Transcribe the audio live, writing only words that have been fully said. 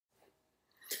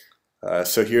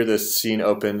So here the scene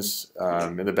opens.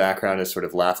 In the background is sort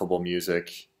of laughable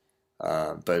music,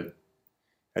 but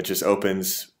it just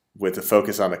opens with a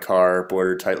focus on the car,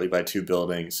 bordered tightly by two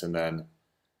buildings, and then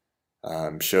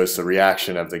shows the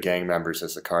reaction of the gang members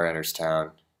as the car enters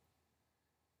town.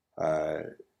 Uh,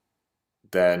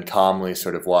 then calmly,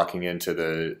 sort of walking into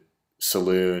the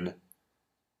saloon,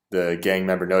 the gang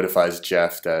member notifies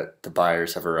Jeff that the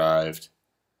buyers have arrived,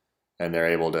 and they're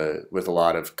able to, with a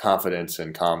lot of confidence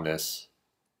and calmness,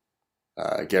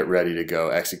 get ready to go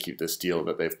execute this deal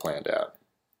that they've planned out.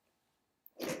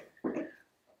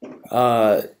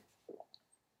 Uh,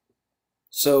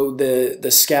 so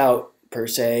the scout per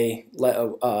se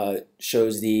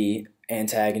shows the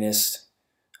antagonist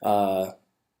uh,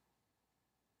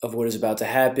 of what is about to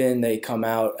happen. They come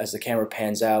out as the camera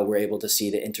pans out. We're able to see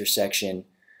the intersection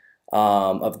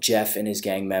of Jeff and his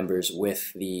gang members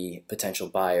with the potential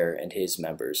buyer and his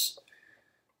members.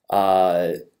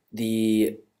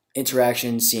 The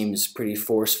interaction seems pretty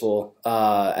forceful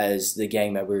as the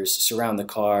gang members surround the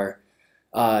car.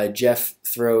 Jeff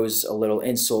throws a little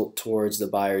insult towards the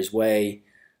buyer's way,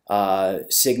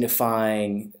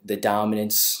 signifying the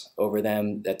dominance over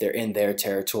them, that they're in their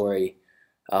territory.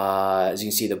 As you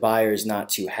can see, the buyer is not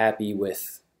too happy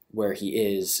with where he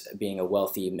is, being a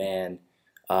wealthy man,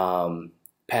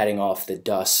 patting off the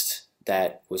dust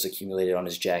that was accumulated on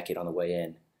his jacket on the way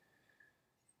in.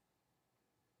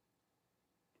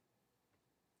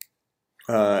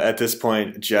 At this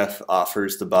point, Jeff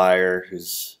offers the buyer,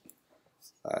 who's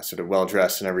sort of well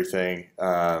dressed and everything,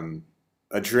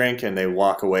 a drink, and they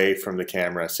walk away from the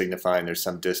camera, signifying there's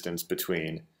some distance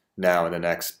between now and the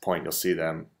next point you'll see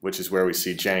them, which is where we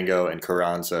see Django and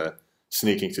Carranza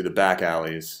sneaking through the back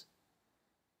alleys,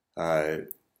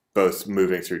 both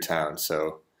moving through town.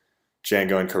 So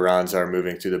Django and Carranza are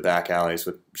moving through the back alleys,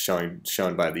 with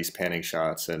shown by these panning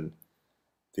shots, and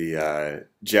the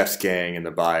Jeff's gang and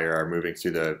the buyer are moving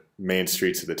through the main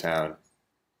streets of the town,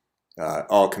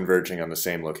 all converging on the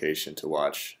same location to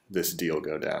watch this deal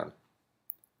go down.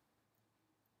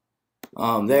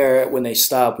 There, when they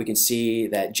stop, we can see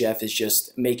that Jeff is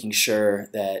just making sure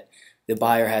that the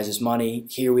buyer has his money.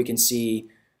 Here we can see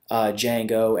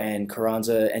Django and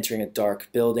Carranza entering a dark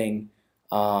building.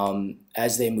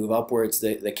 As they move upwards,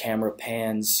 the camera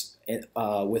pans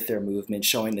with their movement,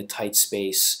 showing the tight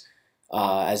space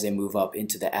as they move up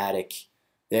into the attic.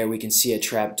 There we can see a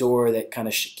trap door that kind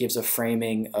of gives a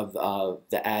framing of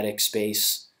the attic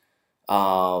space.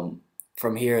 From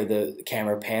here, the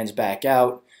camera pans back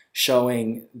out,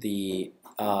 showing the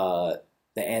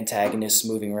antagonist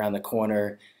moving around the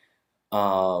corner.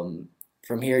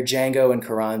 From here, Django and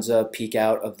Carranza peek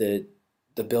out of the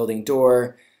building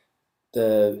door.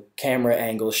 The camera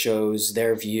angle shows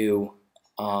their view,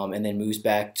 and then moves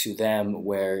back to them,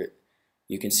 where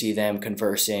you can see them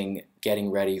conversing,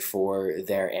 getting ready for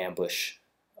their ambush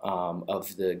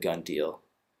of the gun deal.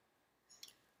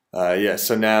 Yeah,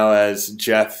 so now as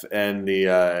Jeff and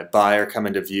the buyer come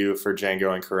into view for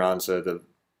Django and Carranza, the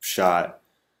shot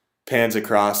pans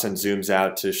across and zooms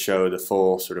out to show the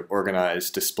full sort of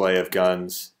organized display of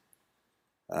guns.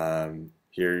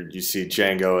 Here you see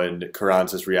Django and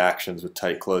Carranza's reactions with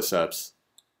tight close-ups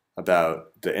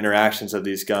about the interactions of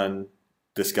this gun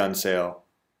sale.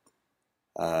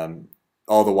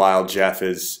 All the while, Jeff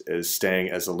is staying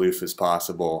as aloof as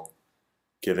possible,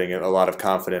 giving a lot of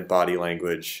confident body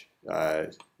language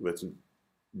with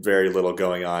very little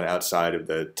going on outside of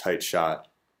the tight shot.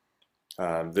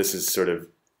 This is sort of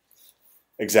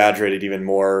exaggerated even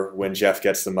more when Jeff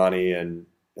gets the money, and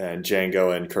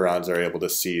Django and Carranza are able to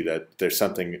see that there's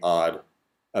something odd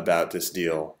about this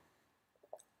deal.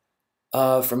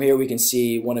 From here, we can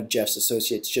see one of Jeff's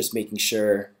associates just making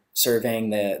sure, surveying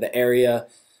the area.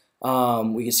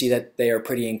 We can see that they are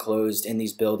pretty enclosed in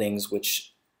these buildings,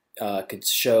 which could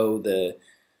show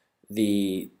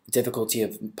the difficulty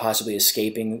of possibly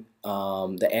escaping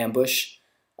the ambush.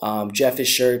 Jeff is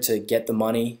sure to get the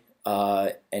money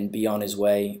and be on his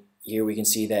way. Here we can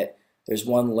see that there's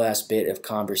one last bit of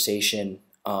conversation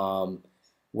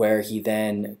where he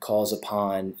then calls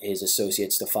upon his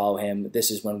associates to follow him. This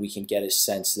is when we can get a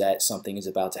sense that something is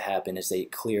about to happen as they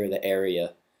clear the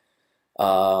area.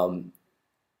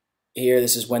 Here,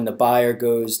 this is when the buyer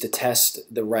goes to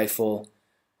test the rifle.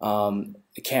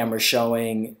 The camera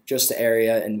showing just the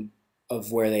area and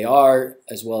of where they are,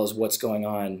 as well as what's going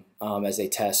on as they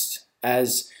test.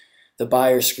 As the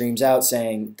buyer screams out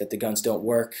saying that the guns don't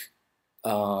work,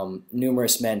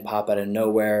 numerous men pop out of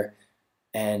nowhere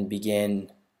and begin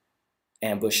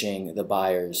ambushing the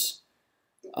buyers.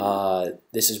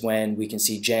 This is when we can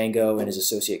see Django and his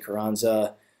associate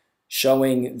Carranza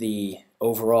showing the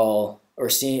overall or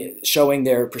showing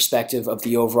their perspective of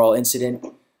the overall incident.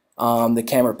 The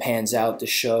camera pans out to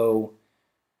show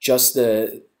just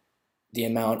the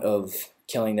amount of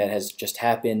killing that has just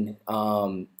happened.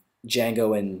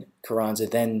 Django and Carranza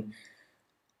then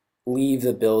leave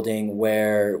the building,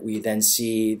 where we then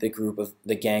see the group of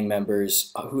the gang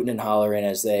members hooting and hollering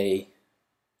as they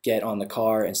get on the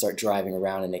car and start driving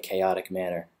around in a chaotic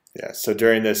manner. Yeah, so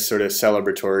during this sort of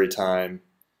celebratory time,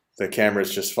 the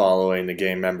camera's just following the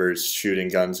gang members shooting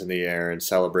guns in the air and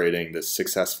celebrating this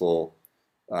successful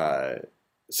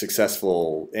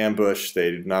ambush.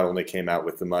 They not only came out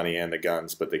with the money and the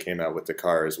guns, but they came out with the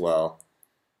car as well.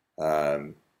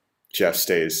 Jeff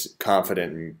stays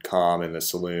confident and calm in the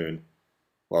saloon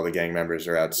while the gang members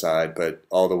are outside, but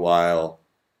all the while,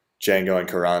 Django and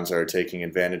Carranza are taking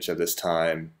advantage of this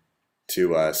time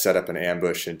to set up an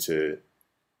ambush and to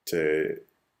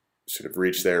sort of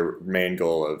reach their main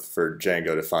goal for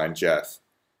Django to find Jeff.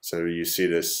 So you see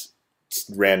this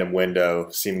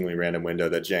seemingly random window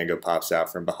that Django pops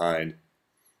out from behind.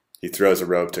 He throws a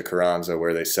rope to Carranza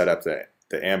where they set up the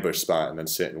ambush spot and then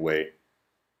sit and wait.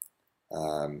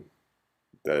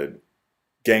 The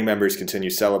gang members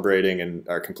continue celebrating and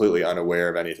are completely unaware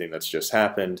of anything that's just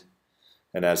happened.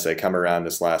 And as they come around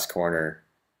this last corner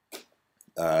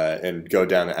and go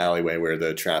down the alleyway where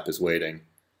the trap is waiting,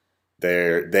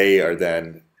 they are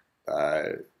then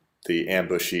the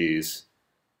ambushees,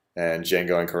 and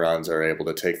Django and Carranza are able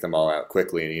to take them all out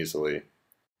quickly and easily.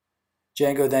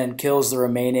 Django then kills the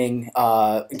remaining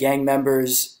gang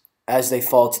members as they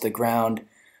fall to the ground.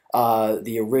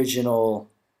 The original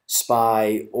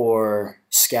spy or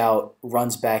scout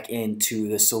runs back into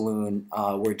the saloon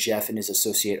where Jeff and his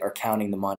associate are counting the money.